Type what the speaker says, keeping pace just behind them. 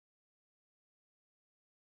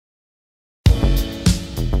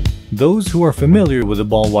Those who are familiar with the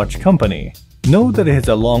Ball watch company know that it has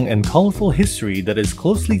a long and colorful history that is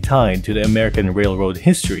closely tied to the American railroad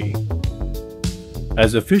history.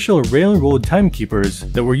 As official railroad timekeepers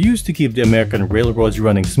that were used to keep the American railroads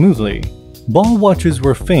running smoothly, Ball watches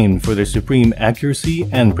were famed for their supreme accuracy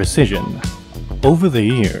and precision. Over the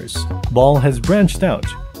years, Ball has branched out,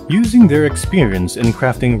 using their experience in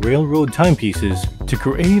crafting railroad timepieces to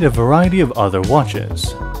create a variety of other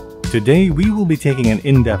watches. Today, we will be taking an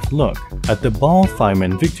in-depth look at the Ball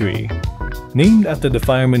Fireman Victory. Named after the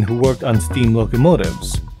fireman who worked on steam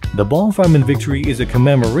locomotives, the Ball Fireman Victory is a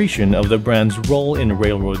commemoration of the brand's role in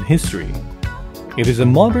railroad history. It is a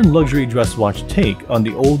modern luxury dress watch take on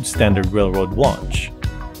the old standard railroad watch.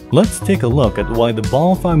 Let's take a look at why the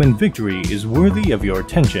Ball Fireman Victory is worthy of your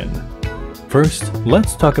attention. First,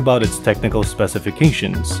 let's talk about its technical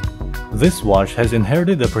specifications. This watch has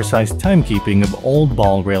inherited the precise timekeeping of old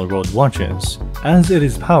Ball railroad watches, as it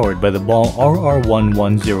is powered by the Ball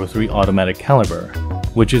RR1103 automatic caliber,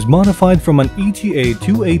 which is modified from an ETA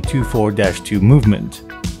 2824-2 movement.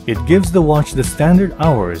 It gives the watch the standard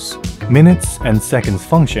hours, minutes, and seconds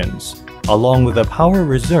functions, along with a power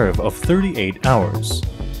reserve of 38 hours.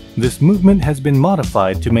 This movement has been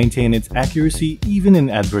modified to maintain its accuracy even in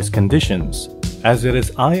adverse conditions, as it is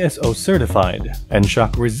ISO certified and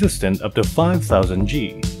shock resistant up to 5000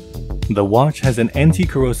 G. The watch has an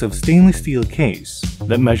anti-corrosive stainless steel case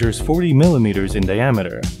that measures 40 mm in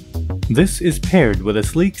diameter. This is paired with a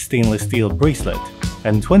sleek stainless steel bracelet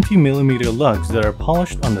and 20 mm lugs that are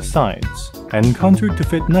polished on the sides and contoured to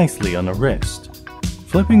fit nicely on the wrist.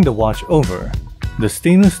 Flipping the watch over, the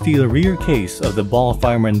stainless steel rear case of the Ball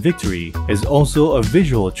Fireman Victory is also a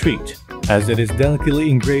visual treat, as it is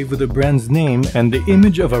delicately engraved with the brand's name and the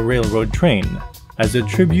image of a railroad train, as a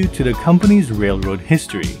tribute to the company's railroad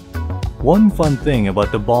history. One fun thing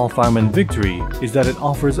about the Ball Fireman Victory is that it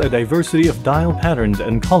offers a diversity of dial patterns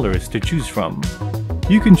and colors to choose from.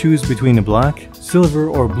 You can choose between a black, silver,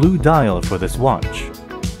 or blue dial for this watch.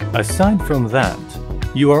 Aside from that,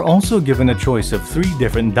 you are also given a choice of 3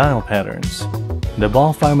 different dial patterns. The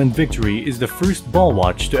Ball Fireman Victory is the first Ball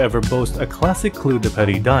watch to ever boast a classic clou de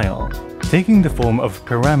petit dial, taking the form of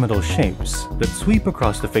pyramidal shapes that sweep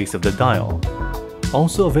across the face of the dial.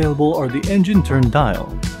 Also available are the engine turn dial,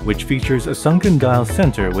 which features a sunken dial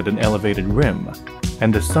center with an elevated rim,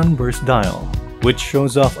 and the sunburst dial, which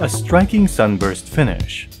shows off a striking sunburst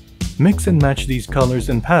finish. Mix and match these colors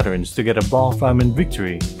and patterns to get a Ball Fireman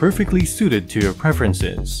Victory perfectly suited to your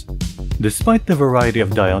preferences. Despite the variety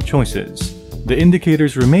of dial choices, the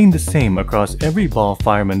indicators remain the same across every Ball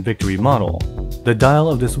Fireman Victory model. The dial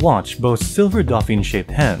of this watch boasts silver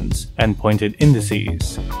dolphin-shaped hands and pointed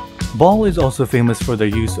indices. Ball is also famous for their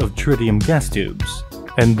use of tritium gas tubes,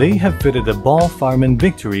 and they have fitted the Ball Fireman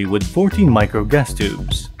Victory with 14 micro gas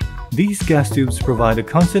tubes. These gas tubes provide a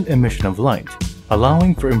constant emission of light,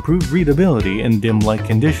 allowing for improved readability in dim light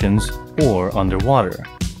conditions or underwater.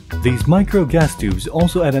 These micro gas tubes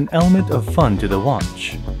also add an element of fun to the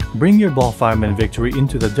watch. Bring your Ball Fireman Victory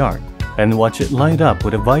into the dark and watch it light up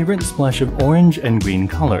with a vibrant splash of orange and green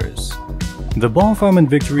colors. The Ball Fireman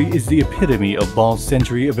Victory is the epitome of Ball's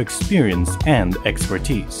century of experience and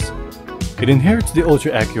expertise. It inherits the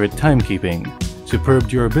ultra-accurate timekeeping, superb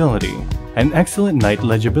durability, and excellent night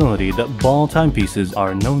legibility that Ball timepieces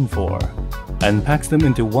are known for, and packs them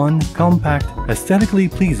into one compact, aesthetically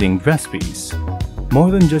pleasing dress piece. More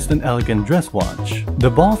than just an elegant dress watch, the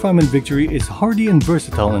Ball Fireman Victory is hardy and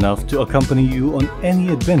versatile enough to accompany you on any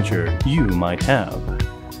adventure you might have.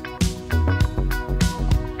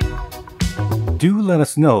 Do let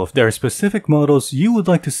us know if there are specific models you would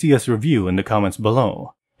like to see us review in the comments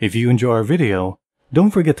below. If you enjoy our video,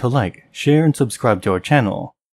 don't forget to like, share, and subscribe to our channel.